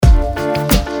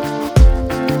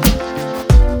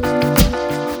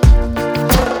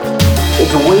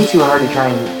too hard to try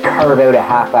and carve out a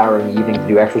half hour in the evening to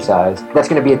do exercise. That's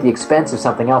going to be at the expense of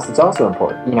something else that's also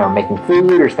important. You know, making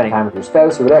food or spending time with your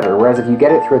spouse or whatever. Whereas if you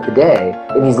get it throughout the day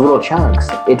in these little chunks,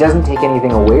 it doesn't take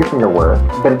anything away from your work,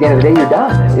 but at the end of the day, you're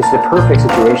done. It's the perfect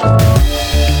situation.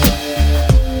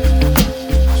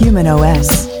 Human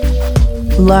OS.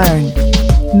 Learn,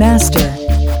 master,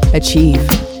 achieve.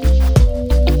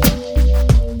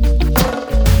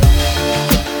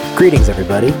 Greetings,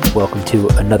 everybody. Welcome to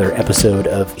another episode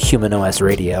of Human OS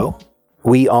Radio.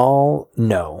 We all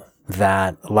know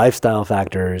that lifestyle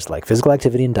factors like physical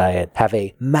activity and diet have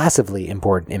a massively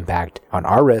important impact on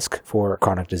our risk for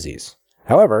chronic disease.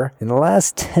 However, in the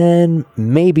last 10,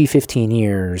 maybe 15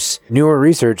 years, newer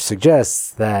research suggests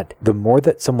that the more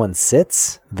that someone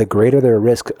sits, the greater their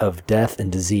risk of death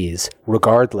and disease,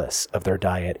 regardless of their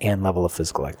diet and level of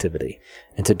physical activity.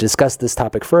 And to discuss this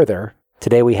topic further,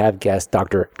 today we have guest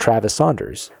Dr. Travis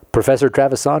Saunders. Professor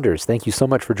Travis Saunders, thank you so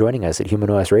much for joining us at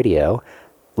Human OS Radio.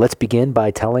 Let's begin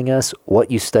by telling us what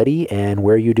you study and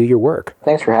where you do your work.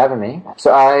 Thanks for having me.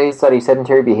 So I study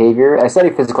sedentary behavior. I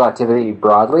study physical activity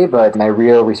broadly, but my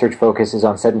real research focus is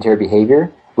on sedentary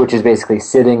behavior, which is basically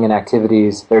sitting and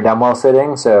activities that are done while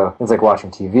sitting. So things like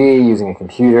watching TV, using a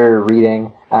computer,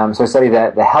 reading. So I study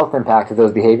the health impact of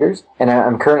those behaviors. And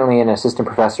I'm currently an assistant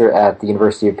professor at the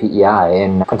University of PEI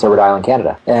in Prince Edward Island,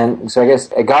 Canada. And so I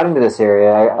guess I got into this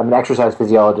area. I'm an exercise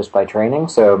physiologist by training.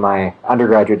 So my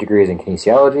undergraduate degree is in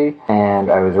kinesiology. And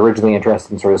I was originally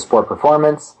interested in sort of sport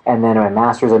performance. And then in my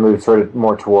master's, I moved sort of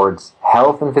more towards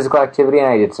health and physical activity. And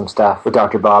I did some stuff with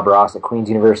Dr. Bob Ross at Queen's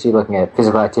University looking at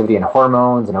physical activity and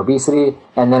hormones and obesity.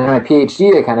 And then in my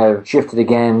PhD, I kind of shifted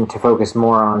again to focus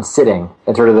more on sitting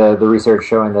and sort of the research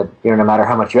showing that, you know, no matter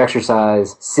how much you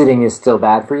exercise, sitting is still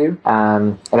bad for you.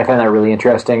 And I found that really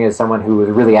interesting as someone who was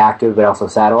really active but also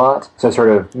sat a lot. So I sort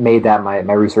of made that my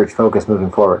research focus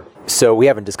moving forward. So we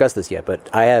haven't discussed this yet, but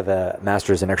I have a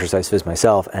master's in exercise phys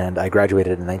myself, and I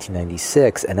graduated in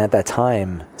 1996. And at that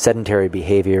time, sedentary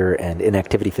behavior and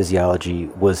inactivity physiology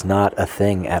was not a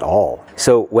thing at all.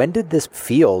 So when did this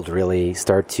field really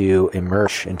start to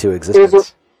emerge into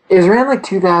existence? It was around like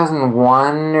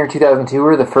 2001 or 2002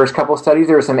 were the first couple studies.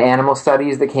 There were some animal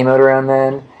studies that came out around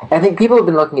then. I think people have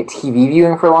been looking at TV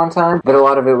viewing for a long time, but a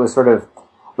lot of it was sort of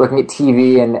looking at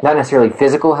TV and not necessarily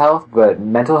physical health, but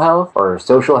mental health or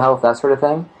social health, that sort of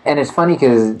thing. And it's funny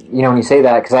because, you know, when you say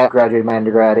that, because I graduated my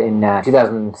undergrad in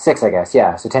 2006, I guess,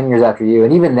 yeah, so 10 years after you.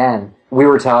 And even then, we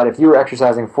were taught if you were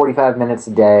exercising 45 minutes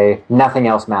a day, nothing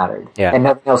else mattered. Yeah. And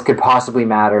nothing else could possibly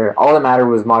matter. All that mattered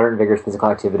was moderate and vigorous physical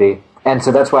activity. And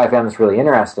so that's why I found this really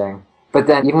interesting. But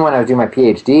then even when I was doing my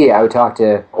PhD, I would talk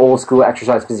to old school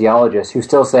exercise physiologists who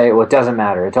still say, well, it doesn't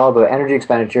matter. It's all about energy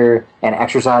expenditure and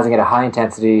exercising at a high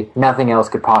intensity. Nothing else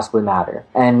could possibly matter.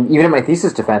 And even in my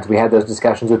thesis defense, we had those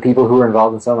discussions with people who were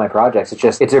involved in some of my projects.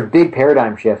 It's a big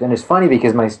paradigm shift. And it's funny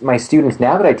because my students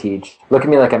now that I teach look at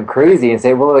me like I'm crazy and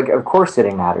say, well, like, of course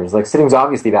sitting matters. Like, sitting's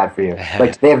obviously bad for you.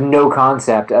 Like, they have no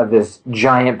concept of this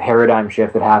giant paradigm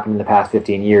shift that happened in the past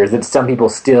 15 years that some people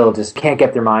still just can't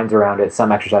get their minds around it,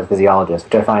 some exercise physiologists,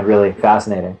 which I find really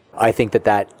fascinating. I think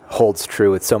that holds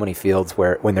true with so many fields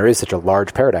where when there is such a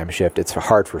large paradigm shift, it's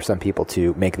hard for some people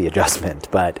to make the adjustment.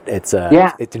 But it's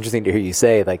interesting to hear you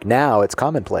say, like, now it's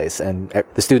commonplace. And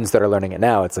the students that are learning it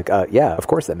now, it's like, yeah, of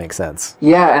course that makes sense.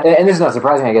 Yeah, and this is not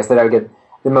surprising, I guess, that I would get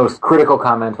the most critical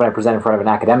comment when I present in front of an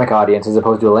academic audience as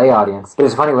opposed to a lay audience. But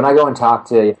it's funny, when I go and talk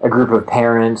to a group of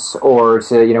parents or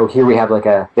to, you know, here we have like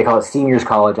they call it seniors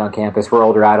college on campus where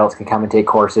older adults can come and take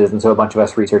courses. And so a bunch of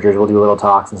us researchers will do little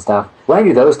talks and stuff. When I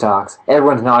do those talks,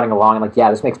 everyone's nodding along and like,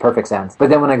 yeah, this makes perfect sense. But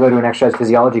then when I go to an exercise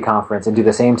physiology conference and do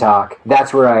the same talk,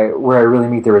 that's where I really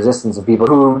meet the resistance of people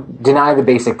who deny the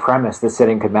basic premise that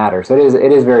sitting could matter. So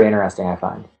it is very interesting, I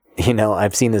find. You know,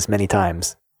 I've seen this many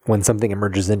times. When something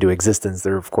emerges into existence,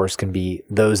 there, of course, can be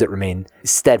those that remain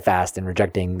steadfast in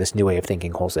rejecting this new way of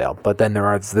thinking wholesale. But then there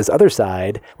are this other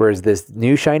side, whereas this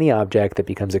new shiny object that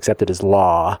becomes accepted as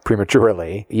law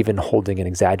prematurely, even holding an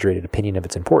exaggerated opinion of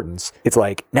its importance, it's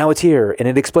like, now it's here, and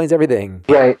it explains everything.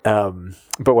 Right.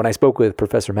 But when I spoke with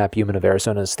Professor Matt Buman of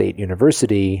Arizona State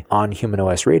University on Human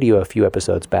OS Radio a few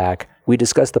episodes back, we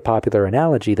discussed the popular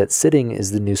analogy that sitting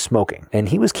is the new smoking. And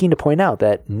he was keen to point out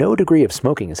that no degree of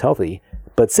smoking is healthy,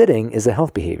 but sitting is a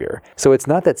health behavior. So it's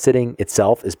not that sitting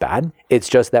itself is bad, it's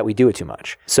just that we do it too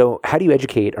much. So how do you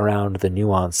educate around the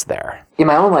nuance there? In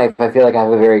my own life, I feel like I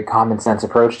have a very common sense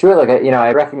approach to it. Like,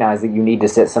 I recognize that you need to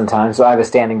sit sometimes. So I have a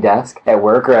standing desk at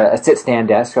work, or a sit-stand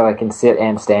desk, so I can sit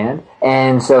and stand.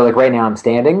 And so, like, right now I'm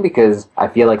standing because I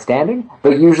feel like standing.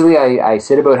 But usually I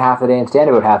sit about half the day and stand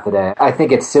about half the day. I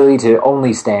think it's silly to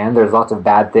only stand. There's lots of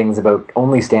bad things about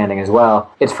only standing as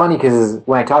well. It's funny because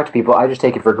when I talk to people, I just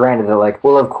take it for granted. They're like,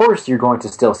 well, of course you're going to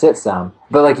still sit some.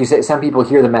 But like you say, some people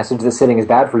hear the message that sitting is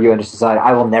bad for you and just decide,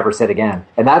 I will never sit again.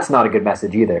 And that's not a good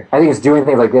message either. I think it's doing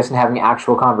things like this and having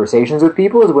actual conversations with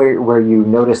people is where you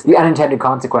notice the unintended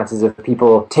consequences of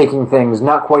people taking things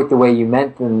not quite the way you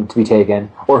meant them to be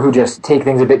taken, or who just take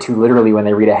things a bit too literally when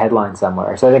they read a headline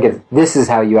somewhere. So I think this is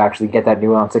how you actually get that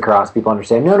nuance across. People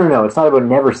understand, no, it's not about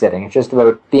never sitting. It's just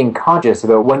about being conscious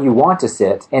about when you want to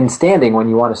sit and standing when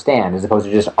you want to stand, as opposed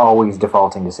to just always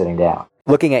defaulting to sitting down.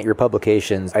 Looking at your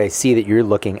publications, I see that you're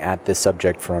looking at this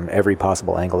subject from every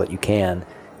possible angle that you can.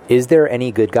 Is there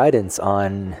any good guidance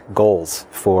on goals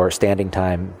for standing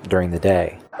time during the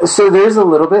day? So there's a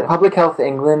little bit. Public Health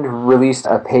England released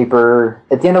a paper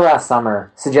at the end of last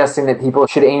summer suggesting that people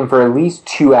should aim for at least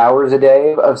 2 hours a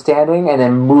day of standing and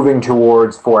then moving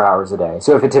towards 4 hours a day.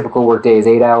 So if a typical workday is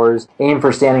 8 hours, aim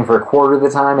for standing for a quarter of the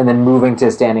time and then moving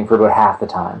to standing for about half the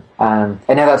time. And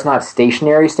now that's not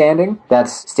stationary standing.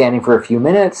 That's standing for a few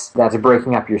minutes. That's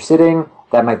breaking up your sitting.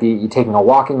 That might be you taking a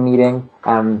walking meeting.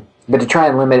 But to try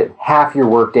and limit half your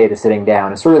workday to sitting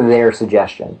down is sort of their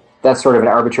suggestion. That's sort of an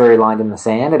arbitrary line in the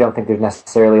sand. I don't think there's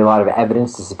necessarily a lot of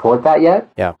evidence to support that yet.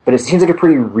 Yeah. But it seems like a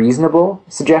pretty reasonable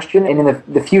suggestion. And in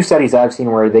the few studies I've seen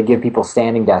where they give people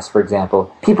standing desks, for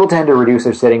example, people tend to reduce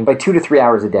their sitting by 2 to 3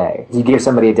 hours a day. You give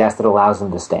somebody a desk that allows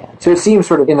them to stand. So it seems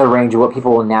sort of in the range of what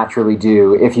people will naturally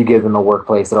do if you give them a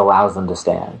workplace that allows them to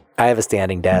stand. I have a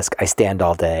standing desk. I stand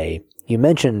all day. You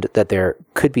mentioned that there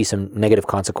could be some negative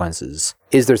consequences.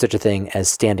 Is there such a thing as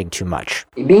standing too much?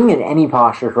 Being in any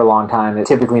posture for a long time is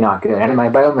typically not good. And my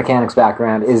biomechanics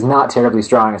background is not terribly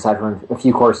strong aside from a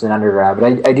few courses in undergrad.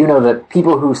 But I do know that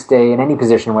people who stay in any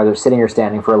position, whether sitting or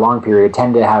standing for a long period,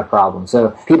 tend to have problems. So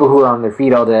people who are on their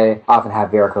feet all day often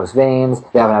have varicose veins.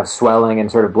 They often have swelling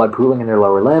and sort of blood pooling in their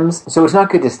lower limbs. So it's not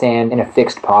good to stand in a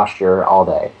fixed posture all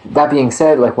day. That being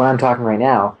said, like when I'm talking right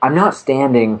now, I'm not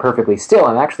standing perfectly still.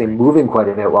 I'm actually moving quite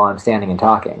a bit while I'm standing and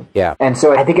talking. Yeah. And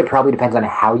so I think it probably depends on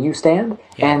how you stand.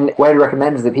 And what I'd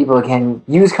recommend is that people can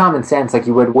use common sense like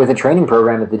you would with a training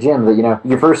program at the gym. That,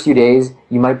 your first few days,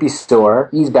 you might be sore,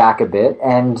 ease back a bit,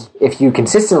 and if you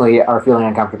consistently are feeling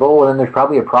uncomfortable, well, then there's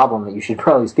probably a problem that you should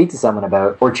probably speak to someone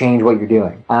about or change what you're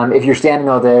doing. If you're standing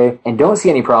all day and don't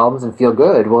see any problems and feel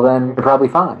good, well, then you're probably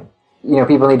fine.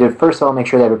 People need to, first of all, make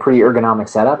sure they have a pretty ergonomic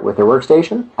setup with their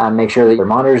workstation, make sure that their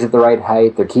monitor's at the right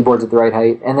height, their keyboard's at the right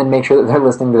height, and then make sure that they're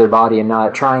listening to their body and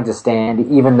not trying to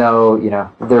stand even though,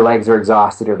 their legs are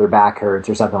exhausted or their back hurts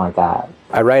or something like that.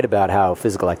 I write about how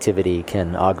physical activity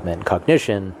can augment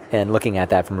cognition, and looking at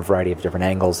that from a variety of different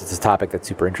angles, it's a topic that's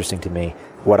super interesting to me.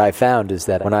 What I found is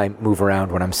that when I move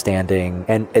around, when I'm standing,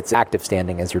 and it's active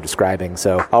standing as you're describing,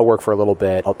 so I'll work for a little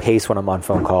bit, I'll pace when I'm on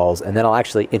phone calls, and then I'll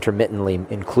actually intermittently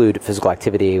include physical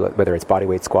activity, whether it's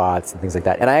bodyweight squats and things like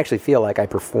that. And I actually feel like I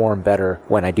perform better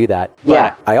when I do that.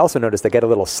 Yeah. But I also noticed I get a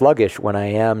little sluggish when I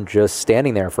am just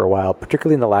standing there for a while,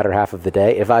 particularly in the latter half of the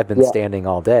day, if I've been standing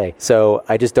all day. So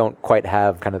I just don't quite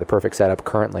have kind of the perfect setup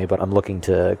currently, but I'm looking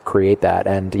to create that.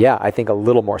 And I think a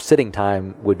little more sitting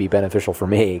time would be beneficial for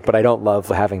me, but I don't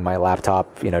love having my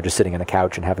laptop, just sitting on a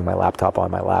couch and having my laptop on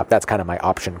my lap. That's kind of my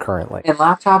option currently. And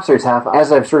laptops are tough.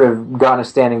 As I've sort of gotten a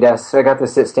standing desk, so I got the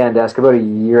sit-stand desk about a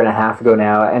year and a half ago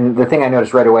now, and the thing I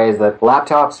noticed right away is that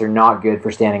laptops are not good for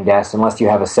standing desks unless you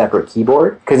have a separate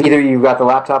keyboard, because either you've got the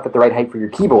laptop at the right height for your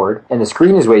keyboard and the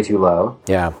screen is way too low,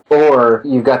 or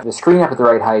you've got the screen up at the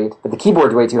right height but the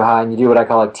keyboard's way too high and you do what I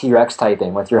call like T-Rex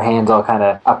typing with your hands all kind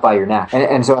of up by your neck.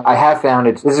 And so I have found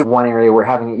this is one area where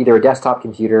having either a desktop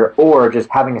computer or just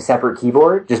having a separate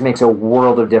keyboard just makes a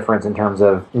world of difference in terms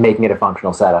of making it a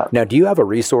functional setup. Now, do you have a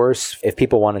resource if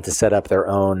people wanted to set up their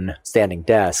own standing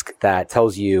desk that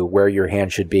tells you where your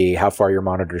hand should be, how far your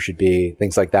monitor should be,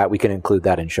 things like that? We can include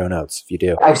that in show notes if you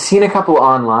do. I've seen a couple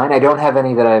online. I don't have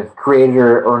any that I've created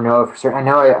or know of for certain. I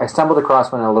know I stumbled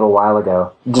across one a little while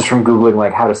ago just from Googling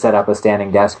like how to set up a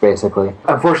standing desk basically. ergonomically.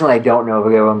 Unfortunately, I don't know of a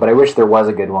good one, but I wish there was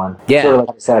a good one. Yeah. Sort of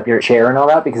like to set up your chair and all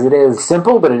that, because it is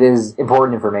simple, but it is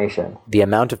important information. The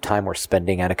amount of time we're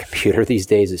spending at a computer these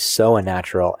days is so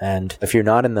unnatural. And if you're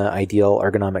not in the ideal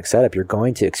ergonomic setup, you're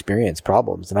going to experience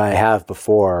problems. And I have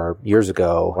before, years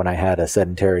ago, when I had a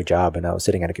sedentary job and I was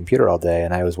sitting at a computer all day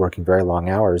and I was working very long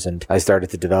hours, and I started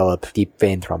to develop deep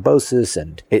vein thrombosis,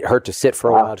 and it hurt to sit for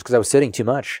a while just because I was sitting too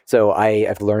much. So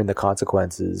I've learned the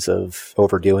consequences of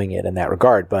overdoing it in that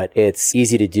regard. But it's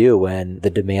easy to do when the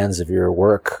demands of your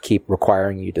work keep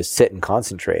requiring you to sit and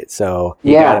concentrate. So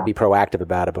you gotta be proactive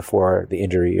about it before the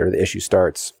injury or the issue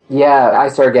starts. Yeah, I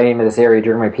started getting into this area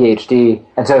during my PhD,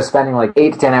 and so I was spending like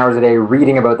 8 to 10 hours a day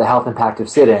reading about the health impact of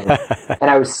sitting, and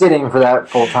I was sitting for that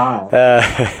full time.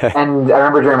 And I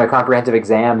remember during my comprehensive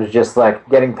exams just like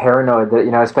getting paranoid that,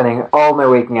 I was spending all my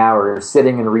waking hours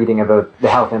sitting and reading about the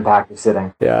health impact of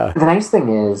sitting. Yeah. The nice thing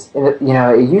is, it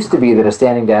used to be that a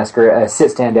standing desk or a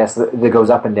sit-stand desk that goes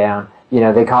up and down,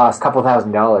 they cost a couple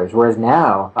 $1,000s. Whereas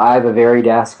now, I have a Very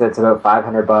desk that's about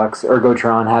 $500.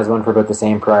 Ergotron has one for about the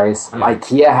same price.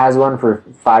 IKEA has one for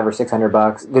 $500 or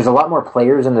 $600. There's a lot more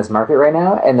players in this market right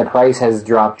now, and the price has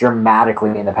dropped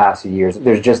dramatically in the past few years.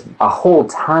 There's just a whole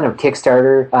ton of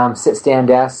Kickstarter sit-stand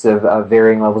desks of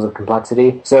varying levels of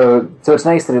complexity. So it's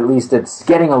nice that at least it's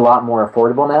getting a lot more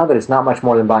affordable now, that it's not much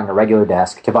more than buying a regular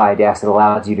desk to buy a desk that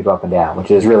allows you to go up and down,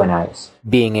 which is really nice.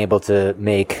 Being able to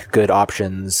make good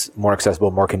options more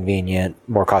accessible, more convenient,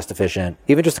 more cost efficient.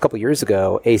 Even just a couple years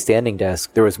ago, a standing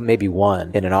desk, there was maybe one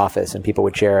in an office and people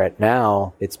would share it.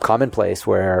 Now it's commonplace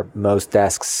where most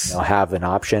desks have an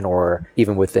option, or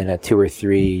even within a 2 or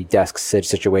 3 desk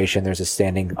situation, there's a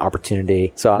standing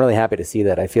opportunity. So I'm really happy to see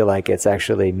that. I feel like it's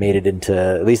actually made it into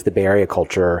at least the Bay Area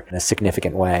culture in a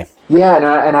significant way. Yeah,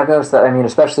 and I've noticed that,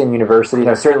 especially in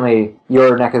universities, certainly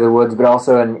your neck of the woods, but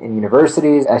also in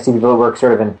universities, I see people who work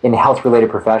sort of in health-related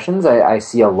professions. I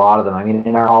see a lot of them.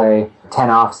 In our hallway, 10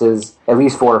 offices, at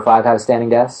least 4 or 5 have standing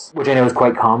desks, which I know is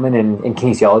quite common in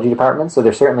kinesiology departments, so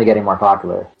they're certainly getting more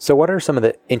popular. So what are some of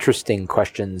the interesting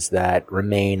questions that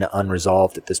remain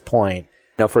unresolved at this point?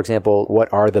 For example,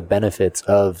 what are the benefits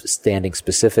of standing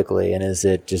specifically? And is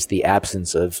it just the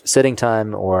absence of sitting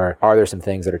time, or are there some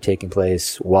things that are taking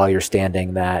place while you're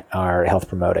standing that are health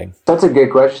promoting? That's a good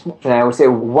question. And I would say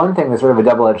one thing that's sort of a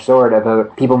double-edged sword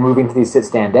about people moving to these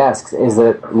sit-stand desks is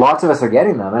that lots of us are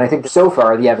getting them. And I think so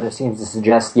far the evidence seems to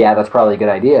suggest, that's probably a good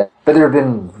idea. But there have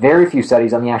been very few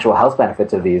studies on the actual health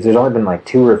benefits of these. There's only been like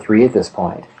 2 or 3 at this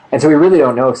point. And so we really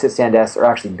don't know if sit-stand desks are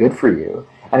actually good for you.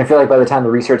 And I feel like by the time the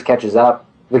research catches up,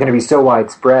 they're going to be so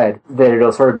widespread that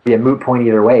it'll sort of be a moot point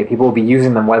either way. People will be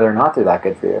using them whether or not they're that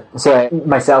good for you. So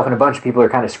myself and a bunch of people are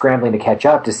kind of scrambling to catch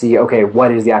up to see, okay,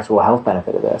 what is the actual health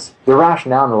benefit of this? The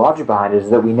rationale and the logic behind it is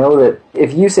that we know that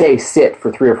if you say sit for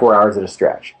 3 or 4 hours at a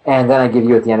stretch, and then I give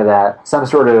you at the end of that some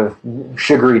sort of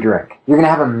sugary drink, you're going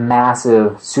to have a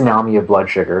massive tsunami of blood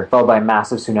sugar followed by a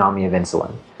massive tsunami of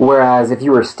insulin. Whereas if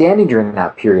you were standing during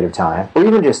that period of time, or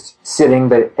even just sitting,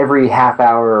 but every half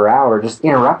hour or hour, just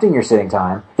interrupting your sitting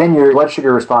time, then your blood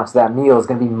sugar response to that meal is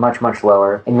going to be much, much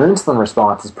lower, and your insulin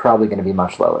response is probably going to be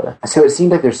much lower. So it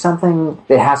seems like there's something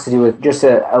that has to do with just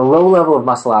a low level of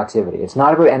muscle activity. It's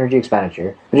not about energy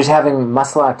expenditure, but just having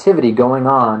muscle activity going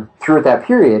on throughout that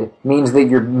period means that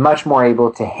you're much more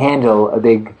able to handle a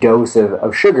big dose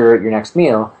of sugar at your next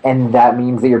meal, and that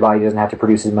means that your body doesn't have to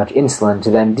produce as much insulin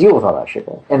to then deal with all that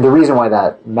sugar. And the reason why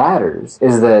that matters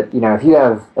is that, if you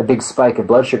have a big spike of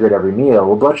blood sugar at every meal,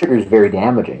 well, blood sugar is very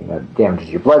damaging. It damages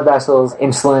your blood vessels.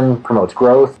 Insulin promotes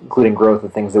growth, including growth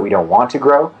of things that we don't want to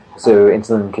grow. So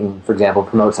insulin can, for example,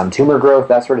 promote some tumor growth,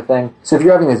 that sort of thing. So if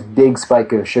you're having this big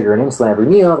spike of sugar and insulin every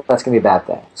meal, that's going to be a bad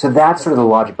thing. So that's sort of the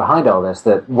logic behind all this,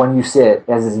 that when you sit, it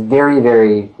has this very,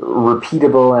 very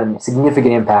repeatable and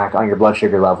significant impact on your blood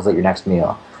sugar levels at your next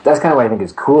meal. That's kind of what I think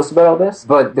is coolest about all this.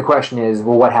 But the question is,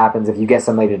 well, what happens if you get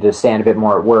somebody to stand a bit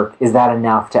more at work? Is that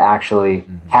enough to actually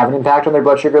have an impact on their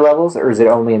blood sugar levels? Or is it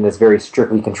only in this very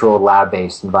strictly controlled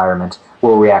lab-based environment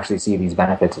where we actually see these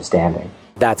benefits of standing?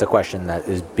 That's a question that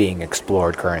is being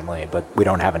explored currently, but we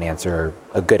don't have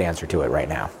a good answer to it right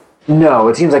now. No,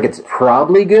 it seems like it's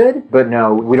probably good, but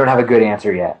no, we don't have a good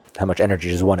answer yet. How much energy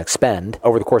does one expend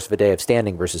over the course of a day of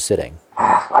standing versus sitting?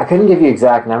 I couldn't give you an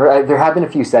exact number. There have been a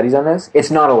few studies on this.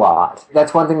 It's not a lot.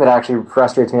 That's one thing that actually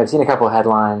frustrates me. I've seen a couple of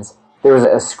headlines. There was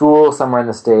a school somewhere in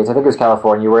the States, I think it was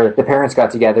California, where the parents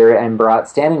got together and brought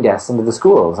standing desks into the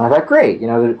schools. And I thought, great,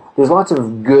 there's lots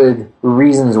of good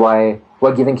reasons why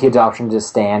giving kids options to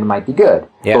stand might be good,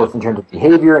 both in terms of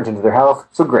behavior, in terms of their health.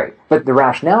 So great. But the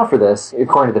rationale for this,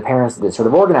 according to the parents that sort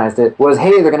of organized it, was,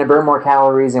 hey, they're going to burn more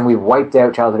calories and we've wiped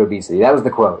out childhood obesity. That was the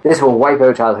quote. This will wipe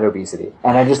out childhood obesity.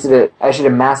 And I just did a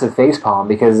massive facepalm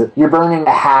because you're burning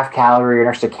a half calorie or an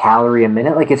extra calorie a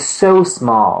minute. Like, it's so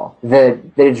small that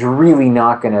it's really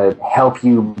not going to help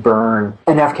you burn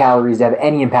enough calories to have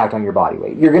any impact on your body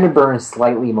weight. You're going to burn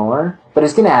slightly more, but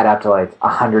it's going to add up to like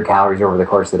 100 calories over the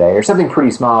course of the day, or something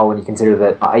pretty small when you consider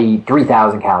that I eat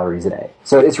 3,000 calories a day.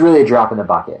 So it's really a drop in the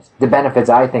bucket. The benefits,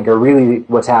 I think, are really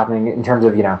what's happening in terms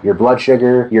of, your blood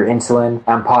sugar, your insulin,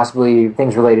 possibly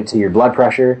things related to your blood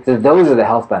pressure. So those are the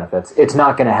health benefits. It's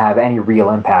not going to have any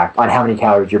real impact on how many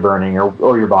calories you're burning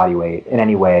or your body weight in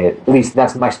any way. At least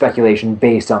that's my speculation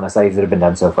based on the studies that have been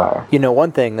done so far.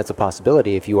 One thing that's a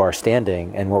possibility if you are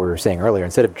standing, and what we were saying earlier,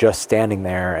 instead of just standing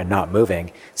there and not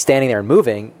moving, standing there and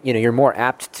moving, you're more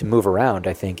apt to move around,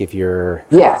 I think, if you're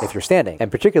standing. And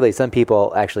particularly some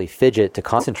people actually fidget to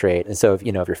concentrate. And so if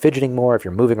you're fidgeting more, if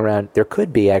you're moving around, there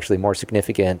could be actually more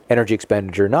significant energy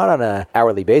expenditure, not on an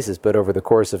hourly basis, but over the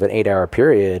course of an 8-hour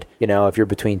period. If you're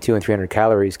between 200 and 300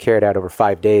 calories carried out over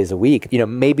 5 days a week,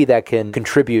 maybe that can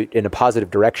contribute in a positive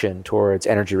direction towards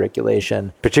energy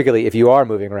regulation, particularly if you are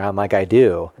moving around like I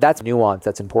do. That's nuance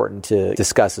that's important to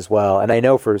discuss as well. And I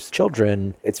know for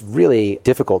children, it's really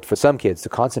difficult for some kids to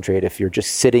concentrate if you're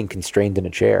just sitting constrained in a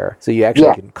chair. So you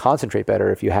actually can concentrate better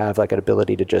if you have like an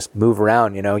ability to just move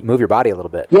around, move your body a little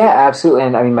bit. Yeah, absolutely.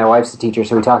 And I mean, my wife's a teacher,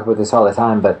 so we talk about this all the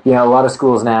time. But, a lot of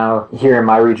schools now here in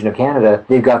my region of Canada,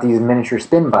 they've got these miniature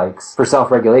spin bikes for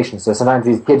self-regulation. So sometimes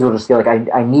these kids will just feel like,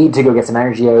 I need to go get some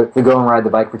energy out, to go and ride the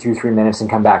bike for 2-3 minutes and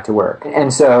come back to work.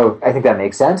 And so I think that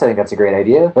makes sense. I think that's a great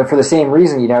idea. But for the same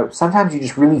reason, sometimes you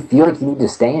just really feel like you need to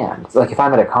stand. Like if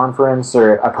I'm at a conference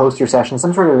or a poster session,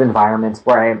 some sort of environment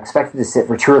where I'm expected to sit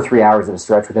for 2 or 3 hours at a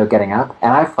stretch without getting up,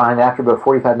 and I find that after about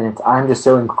 45 minutes, I'm just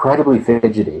so incredibly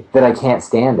fidgety that I can't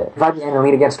stand it. If I just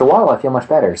lean against a wall, I feel much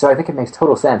better. So I think it makes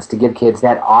total sense to give kids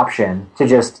that option to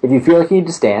just, if you feel like you need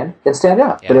to stand, then stand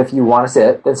up. Yeah. But if you want to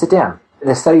sit, then sit down.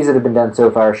 The studies that have been done so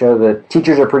far show that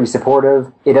teachers are pretty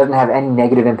supportive. It doesn't have any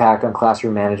negative impact on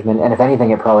classroom management, and if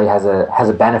anything, it probably has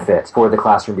a benefit for the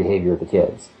classroom behavior of the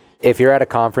kids. If you're at a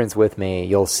conference with me,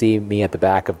 you'll see me at the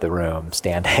back of the room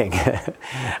standing.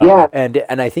 Yeah.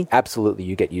 And I think absolutely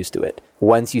you get used to it.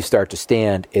 Once you start to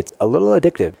stand, it's a little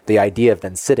addictive. The idea of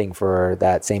then sitting for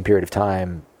that same period of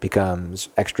time becomes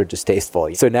extra distasteful.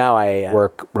 So now I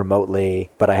work remotely,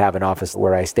 but I have an office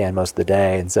where I stand most of the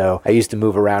day. And so I used to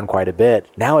move around quite a bit.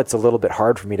 Now it's a little bit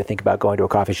hard for me to think about going to a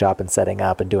coffee shop and setting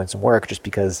up and doing some work just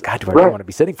because, God, do I really want to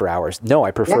be sitting for hours? No, I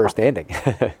prefer standing.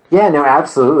 Yeah, no,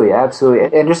 absolutely.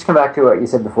 Absolutely. And just to come back to what you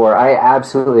said before, I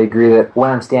absolutely agree that when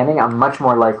I'm standing, I'm much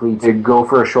more likely to go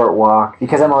for a short walk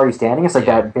because I'm already standing. It's like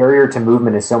that barrier to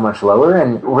movement is so much lower.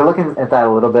 And we're looking at that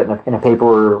a little bit in a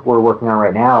paper we're working on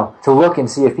right now to look and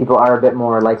see if people are a bit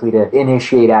more likely to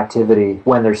initiate activity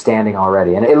when they're standing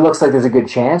already. And it looks like there's a good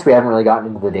chance. We haven't really gotten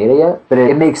into the data yet, but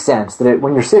it makes sense that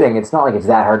when you're sitting, it's not like it's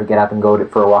that hard to get up and go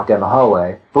for a walk down the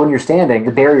hallway. But when you're standing,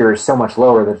 the barrier is so much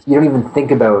lower that you don't even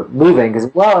think about moving because,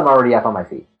 I'm already up on my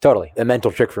feet. Totally. A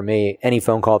mental trick for me, any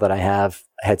phone call that I have,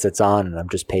 headsets on, and I'm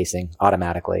just pacing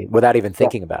automatically without even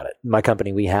thinking about it. My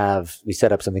company, we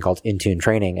set up something called Intune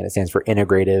Training, and it stands for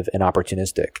integrative and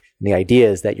opportunistic. And the idea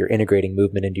is that you're integrating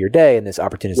movement into your day in this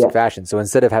opportunistic fashion. So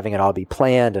instead of having it all be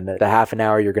planned and the half an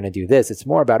hour you're going to do this, it's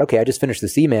more about, okay, I just finished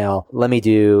this email. Let me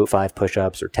do 5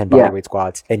 push-ups or 10 bodyweight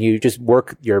squats. And you just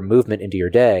work your movement into your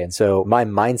day. And so my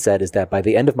mindset is that by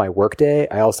the end of my workday,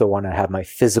 I also want to have my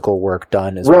physical work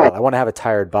done as well. I want to have a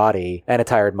tired body and a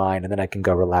tired mind, and then I can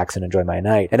go relax and enjoy my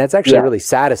night. And it's actually really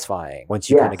satisfying once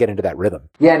you kind of get into that rhythm.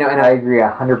 Yeah, no, and I agree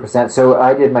 100%. So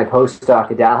I did my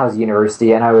postdoc at Dalhousie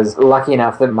University, and I was lucky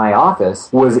enough that my office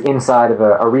was inside of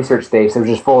a research space that was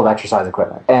just full of exercise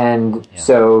equipment. And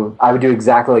so I would do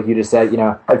exactly like you just said.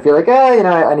 I'd feel like,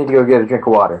 I need to go get a drink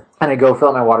of water. And I'd go fill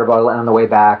up my water bottle, and on the way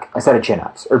back, I set a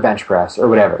chin-ups or bench press or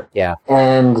whatever. Yeah.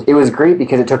 And it was great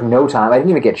because it took no time. I didn't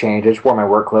even get changed. I just wore my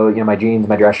work clothes, my jeans,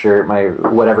 my dress shirt, my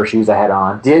whatever shoes I had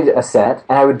on. Did a set,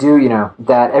 and I would do,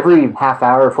 that every half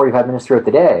hour, 45 minutes throughout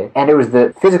the day. And it was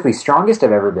the physically strongest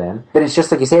I've ever been. But it's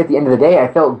just like you say, at the end of the day,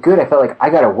 I felt good. I felt like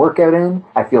I got a workout in.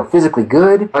 I feel physically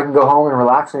good. I can go home and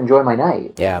relax and enjoy my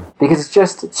night. Yeah. Because it's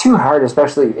just too hard,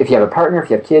 especially if you have a partner, if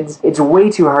you have kids. It's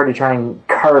way too hard to try and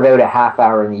carve out a half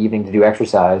hour in the evening to do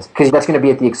exercise. Because that's going to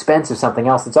be at the expense of something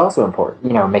else that's also important.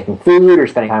 Making food or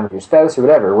spending time with your spouse or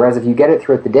whatever. Whereas if you get it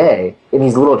throughout the day in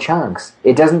these little chunks,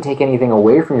 it doesn't take anything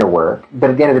away from your work. But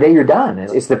at the end of the day, you're done.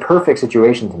 It's the perfect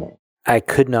situation to me. I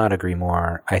could not agree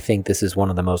more. I think this is one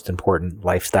of the most important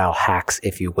lifestyle hacks,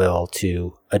 if you will,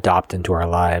 to adopt into our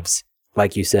lives.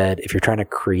 like you said, if you're trying to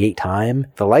create time,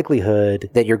 the likelihood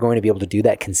that you're going to be able to do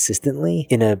that consistently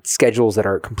in schedules that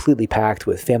are completely packed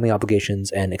with family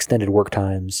obligations and extended work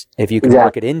times, if you can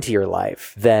work it into your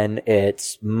life, then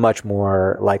it's much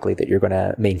more likely that you're going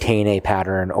to maintain a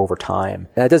pattern over time.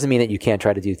 And that doesn't mean that you can't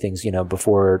try to do things,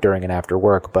 before, during, and after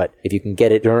work, but if you can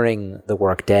get it during the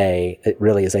work day, it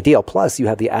really is ideal. Plus, you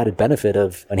have the added benefit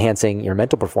of enhancing your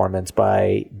mental performance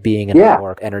by being in a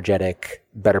more energetic,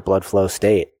 better blood flow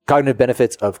state. Cognitive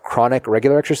benefits of chronic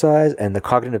regular exercise and the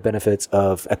cognitive benefits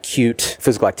of acute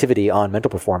physical activity on mental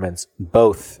performance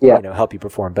both help you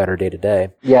perform better day to day.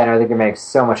 Yeah, and I think it makes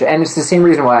so much. And it's the same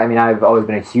reason why, I've always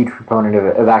been a huge proponent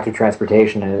of active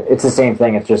transportation. And it's the same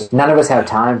thing. It's just none of us have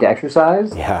time to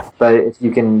exercise. Yeah. But if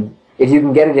you can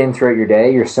get it in throughout your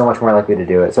day, you're so much more likely to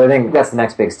do it. So I think that's the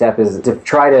next big step, is to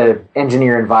try to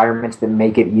engineer environments that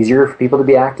make it easier for people to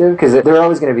be active. Because there are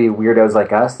always going to be weirdos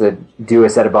like us that do a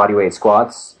set of bodyweight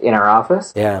squats in our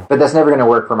office. Yeah. But that's never going to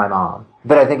work for my mom.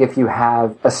 But I think if you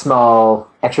have a small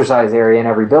exercise area in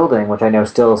every building, which I know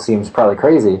still seems probably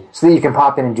crazy, so that you can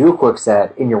pop in and do a quick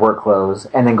set in your work clothes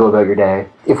and then go about your day.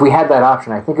 If we had that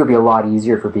option, I think it would be a lot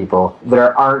easier for people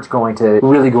that aren't going to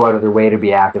really go out of their way to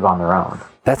be active on their own.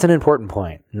 That's an important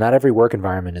point. Not every work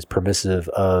environment is permissive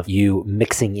of you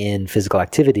mixing in physical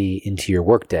activity into your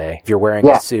workday. If you're wearing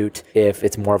a suit, if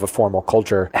it's more of a formal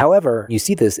culture. However, you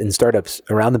see this in startups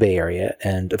around the Bay Area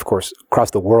and, of course, across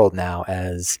the world now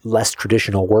as less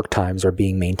traditional work times are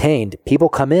being maintained. People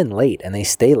come in late and they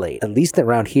stay late. At least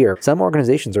around here, some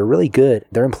organizations are really good.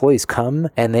 Their employees come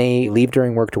and they leave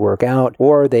during work to work out,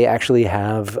 or they actually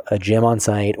have a gym on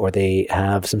site, or they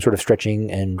have some sort of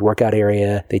stretching and workout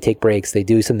area. They take breaks. They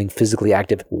do something physically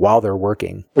active while they're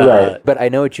working. Right. But I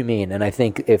know what you mean. And I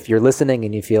think if you're listening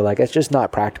and you feel like it's just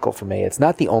not practical for me, it's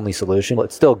not the only solution.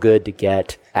 It's still good to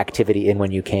get activity in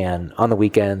when you can, on the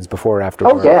weekends, before or after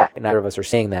work. Yeah. Neither of us are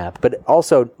saying that, but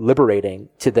also liberating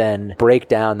to then break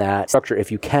down that structure if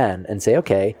you can and say,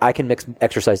 okay, I can mix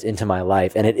exercise into my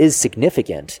life. And it is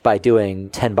significant by doing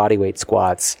 10 bodyweight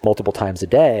squats multiple times a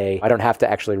day. I don't have to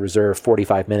actually reserve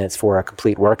 45 minutes for a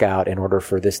complete workout in order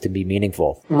for this to be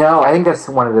meaningful. No, I think that's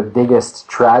one of the biggest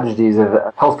tragedies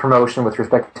of health promotion with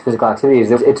respect to physical activity.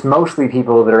 Is it's mostly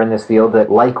people that are in this field that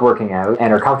like working out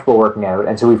and are comfortable working out.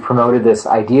 And so we've promoted this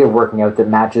idea of working out that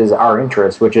matches our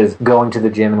interests, which is going to the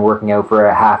gym and working out for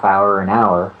a half hour or an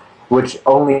hour, which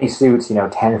only suits, 10 or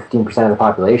 15% of the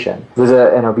population. There's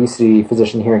an obesity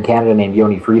physician here in Canada named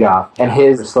Yoni Friedhoff, and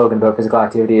his slogan about physical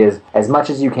activity is, as much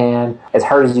as you can, as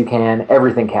hard as you can,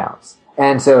 everything counts.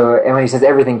 And when he says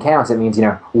everything counts, it means,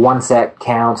 one set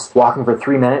counts, walking for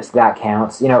 3 minutes, that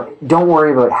counts. Don't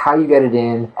worry about how you get it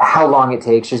in, how long it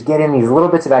takes, just get in these little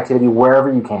bits of activity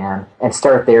wherever you can and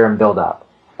start there and build up.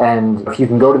 And if you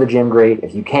can go to the gym, great.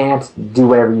 If you can't, do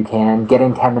whatever you can. Get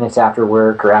in 10 minutes after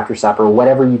work or after supper,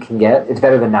 whatever you can get. It's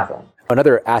better than nothing.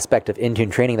 Another aspect of in-tune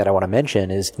training that I want to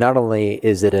mention is not only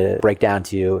is it a breakdown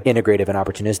to integrative and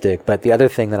opportunistic, but the other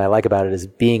thing that I like about it is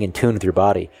being in tune with your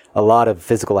body. A lot of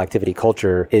physical activity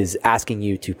culture is asking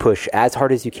you to push as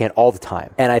hard as you can all the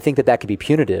time. And I think that could be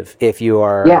punitive if you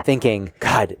are thinking,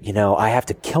 God, I have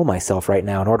to kill myself right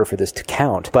now in order for this to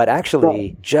count. But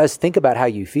actually, just think about how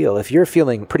you feel. If you're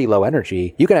feeling pretty low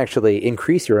energy, you can actually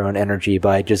increase your own energy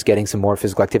by just getting some more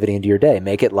physical activity into your day.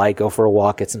 Make it light, go for a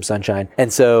walk, get some sunshine.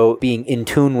 And so being in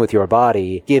tune with your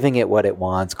body, giving it what it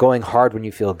wants, going hard when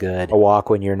you feel good, a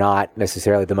walk when you're not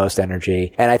necessarily the most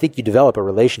energy. And I think you develop a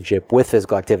relationship with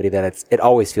physical activity that it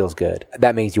always feels good.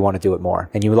 That means you want to do it more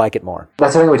and you like it more.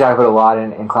 That's something we talk about a lot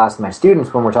in class with my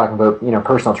students when we're talking about,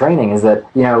 personal training, is that,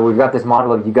 we've got this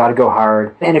model of you got to go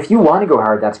hard. And if you want to go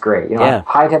hard, that's great.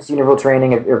 High intensity interval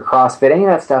training or CrossFit, any of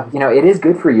that stuff, it is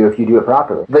good for you if you do it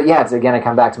properly. But yeah, it's again, I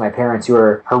come back to my parents who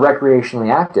are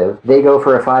recreationally active. They go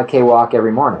for a 5K walk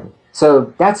every morning.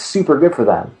 So that's super good for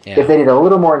them. Yeah. If they did a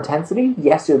little more intensity,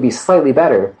 yes, it would be slightly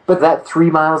better. But that 3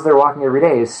 miles they're walking every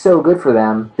day is so good for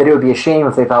them that it would be a shame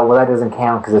if they thought, well, that doesn't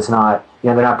count because it's not,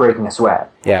 they're not breaking a sweat.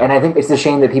 Yeah. And I think it's a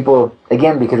shame that people,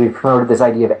 again, because we've promoted this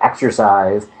idea of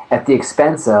exercise at the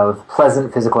expense of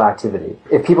pleasant physical activity.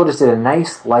 If people just did a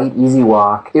nice, light, easy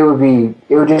walk, it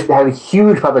would just have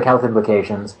huge public health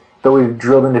implications. But we've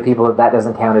drilled into people that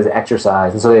doesn't count as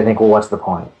exercise. And so they think, well, what's the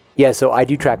point? Yeah, so I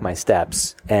do track my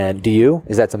steps. And do you?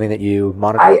 Is that something that you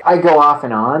monitor? I go off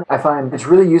and on. I find it's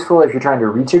really useful if you're trying to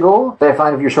reach a goal. But I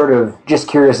find if you're sort of just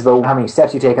curious about how many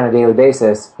steps you take on a daily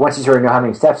basis, once you sort of know how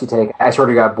many steps you take, I sort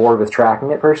of got bored with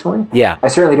tracking it personally. Yeah. I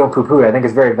certainly don't poo-poo it. I think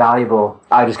it's very valuable.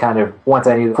 I just kind of, once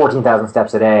I knew 14,000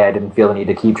 steps a day, I didn't feel the need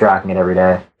to keep tracking it every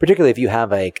day. Particularly if you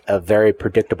have a very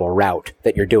predictable route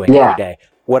that you're doing every day.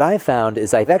 what I found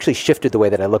is I've actually shifted the way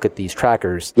that I look at these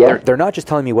trackers. Yeah. They're not just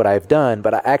telling me what I've done,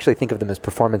 but I actually think of them as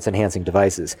performance enhancing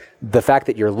devices. The fact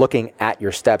that you're looking at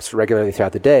your steps regularly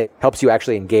throughout the day helps you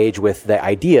actually engage with the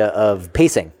idea of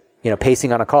pacing.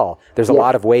 Pacing on a call. There's a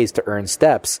lot of ways to earn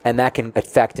steps, and that can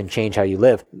affect and change how you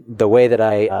live. The way that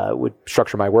I would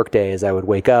structure my workday is I would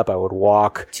wake up, I would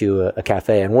walk to a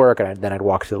cafe and work, and then I'd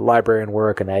walk to the library and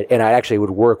work, and I actually would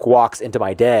work walks into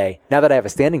my day. Now that I have a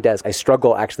standing desk, I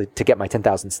struggle actually to get my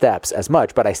 10,000 steps as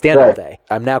much, but I stand all day.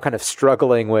 I'm now kind of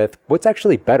struggling with what's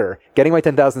actually better, getting my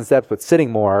 10,000 steps but sitting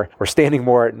more, or standing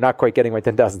more, not quite getting my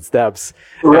 10,000 steps.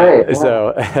 Right.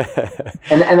 So,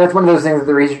 and that's one of those things that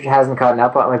the research hasn't caught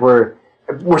up on. Like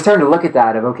we're starting to look at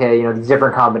that of, okay, these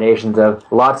different combinations of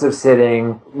lots of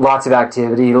sitting, lots of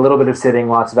activity, a little bit of sitting,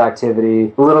 lots of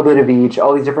activity, a little bit of each,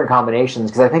 all these different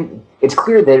combinations. Because I think it's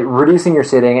clear that reducing your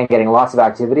sitting and getting lots of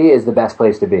activity is the best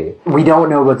place to be. We don't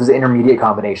know about those intermediate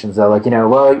combinations, though. Like,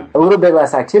 a little bit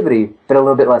less activity, but a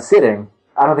little bit less sitting.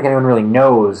 I don't think anyone really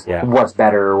knows what's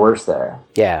better or worse there.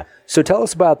 Yeah. So tell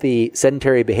us about the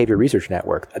Sedentary Behavior Research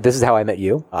Network. This is how I met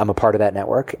you. I'm a part of that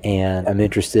network, and I'm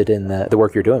interested in the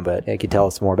work you're doing, but you can tell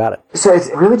us more about it. So it's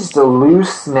really just a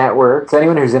loose network. So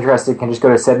anyone who's interested can just go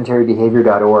to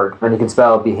sedentarybehavior.org, and you can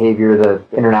spell behavior the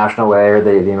international way or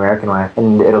the American way,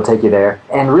 and it'll take you there.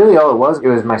 And really all it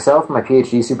was myself, my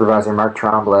PhD supervisor, Mark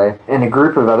Tremblay, and a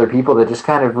group of other people that just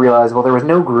kind of realized, well, there was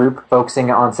no group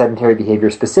focusing on sedentary behavior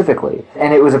specifically.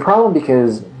 And it was a problem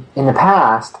because in the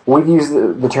past, we've used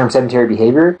the term sedentary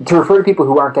behavior to refer to people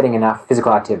who aren't getting enough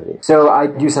physical activity. So I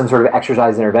do some sort of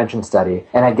exercise intervention study,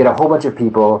 and I get a whole bunch of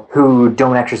people who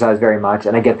don't exercise very much,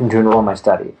 and I get them to enroll in my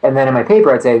study. And then in my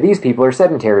paper, I'd say, these people are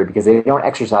sedentary because they don't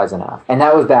exercise enough. And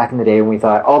that was back in the day when we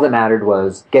thought all that mattered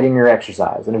was getting your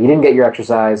exercise. And if you didn't get your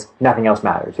exercise, nothing else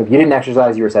mattered. So if you didn't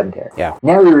exercise, you were sedentary. Yeah.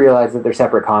 Now we realize that they're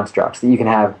separate constructs, that you can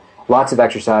have lots of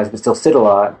exercise but still sit a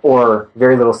lot, or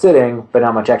very little sitting but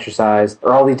not much exercise,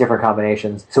 or all these different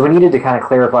combinations. So we needed to kind of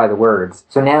clarify the words.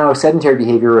 So now sedentary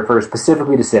behavior refers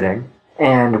specifically to sitting,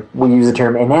 and we use the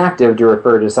term inactive to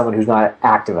refer to someone who's not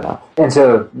active enough. And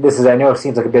so this is, I know it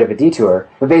seems like a bit of a detour,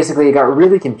 but basically it got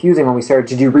really confusing when we started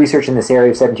to do research in this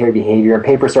area of sedentary behavior, and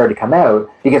papers started to come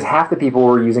out, because half the people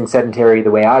were using sedentary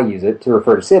the way I use it, to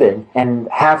refer to sitting, and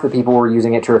half the people were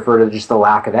using it to refer to just the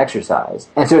lack of exercise.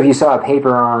 And so if you saw a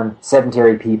paper on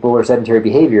sedentary people or sedentary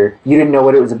behavior, you didn't know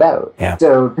what it was about. Yeah.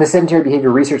 So the Sedentary Behavior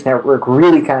Research Network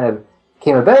really kind of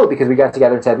came about because we got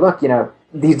together and said, look,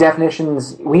 these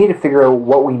definitions, we need to figure out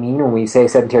what we mean when we say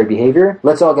sedentary behavior.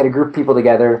 Let's all get a group of people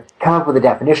together, come up with a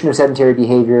definition of sedentary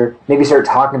behavior, maybe start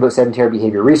talking about sedentary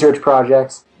behavior research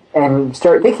projects, and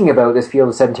start thinking about this field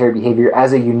of sedentary behavior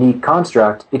as a unique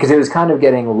construct, because it was kind of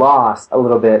getting lost a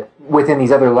little bit within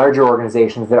these other larger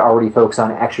organizations that already focus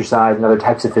on exercise and other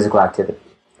types of physical activity.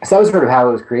 So that was sort of how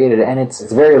it was created, and it's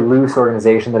a very loose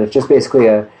organization that it's just basically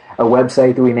a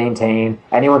website that we maintain.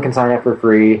 Anyone can sign up for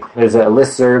free. There's a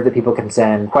listserv that people can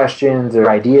send questions or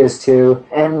ideas to.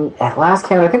 And at last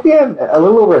count, I think we have a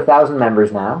little over 1,000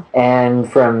 members now.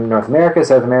 And from North America,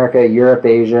 South America, Europe,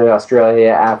 Asia, Australia,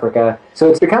 Africa. So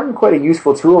it's become quite a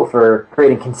useful tool for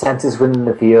creating consensus within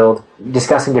the field,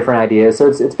 discussing different ideas. So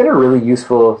it's been a really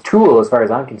useful tool as far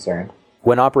as I'm concerned.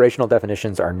 When operational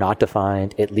definitions are not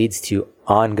defined, it leads to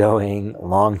ongoing,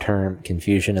 long-term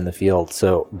confusion in the field.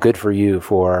 So good for you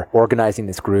for organizing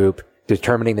this group,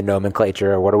 determining the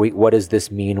nomenclature. What does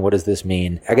this mean? What does this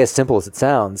mean? I guess simple as it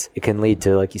sounds, it can lead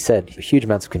to, like you said, huge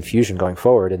amounts of confusion going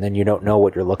forward, and then you don't know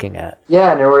what you're looking at.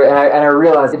 Yeah, and I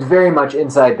realized it's very much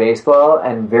inside baseball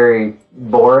and very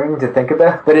boring to think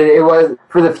about, but it was,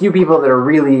 for the few people that are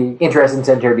really interested in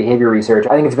sedentary behavior research,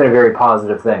 I think it's been a very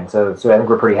positive thing. So I think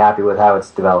we're pretty happy with how it's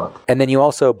developed. And then you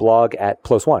also blog at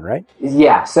PLOS One, right?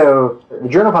 Yeah, so the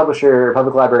journal publisher,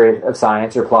 Public Library of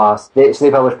Science, or PLOS,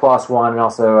 they publish PLOS One and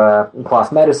also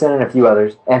PLOS Medicine and a few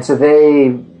others. And so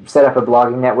they set up a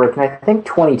blogging network in, I think,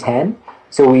 2010.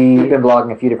 So we've been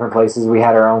blogging a few different places. We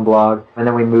had our own blog, and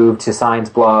then we moved to science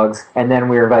blogs, and then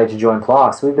we were invited to join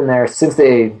PLOS. We've been there since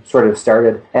they sort of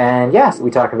started. And yes, we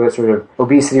talk about sort of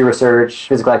obesity research,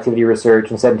 physical activity research,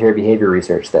 and sedentary behavior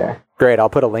research there. Great. I'll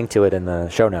put a link to it in the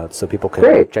show notes so people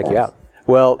can check you out.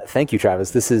 Well, thank you,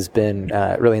 Travis. This has been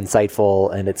really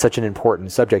insightful, and it's such an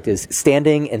important subject, is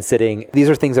standing and sitting. These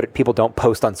are things that people don't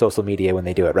post on social media when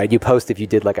they do it, right? You post if you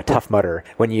did like a Tough Mudder,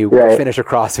 when you finish a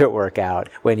CrossFit workout,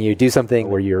 when you do something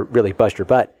where you really bust your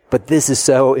butt. But this is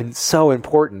so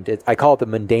important. I call it the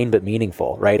mundane but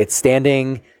meaningful, right? It's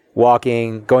standing,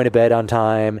 walking, going to bed on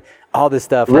time. All this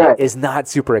stuff is not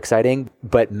super exciting,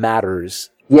 but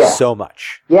matters so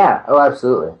much. Yeah, oh,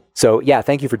 absolutely. So yeah,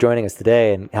 thank you for joining us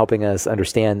today and helping us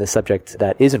understand this subject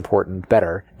that is important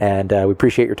better. And we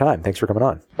appreciate your time. Thanks for coming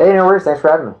on. Hey, no worries. Thanks for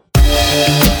having me.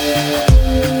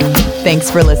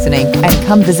 Thanks for listening, and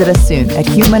come visit us soon at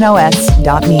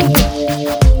humanos.me.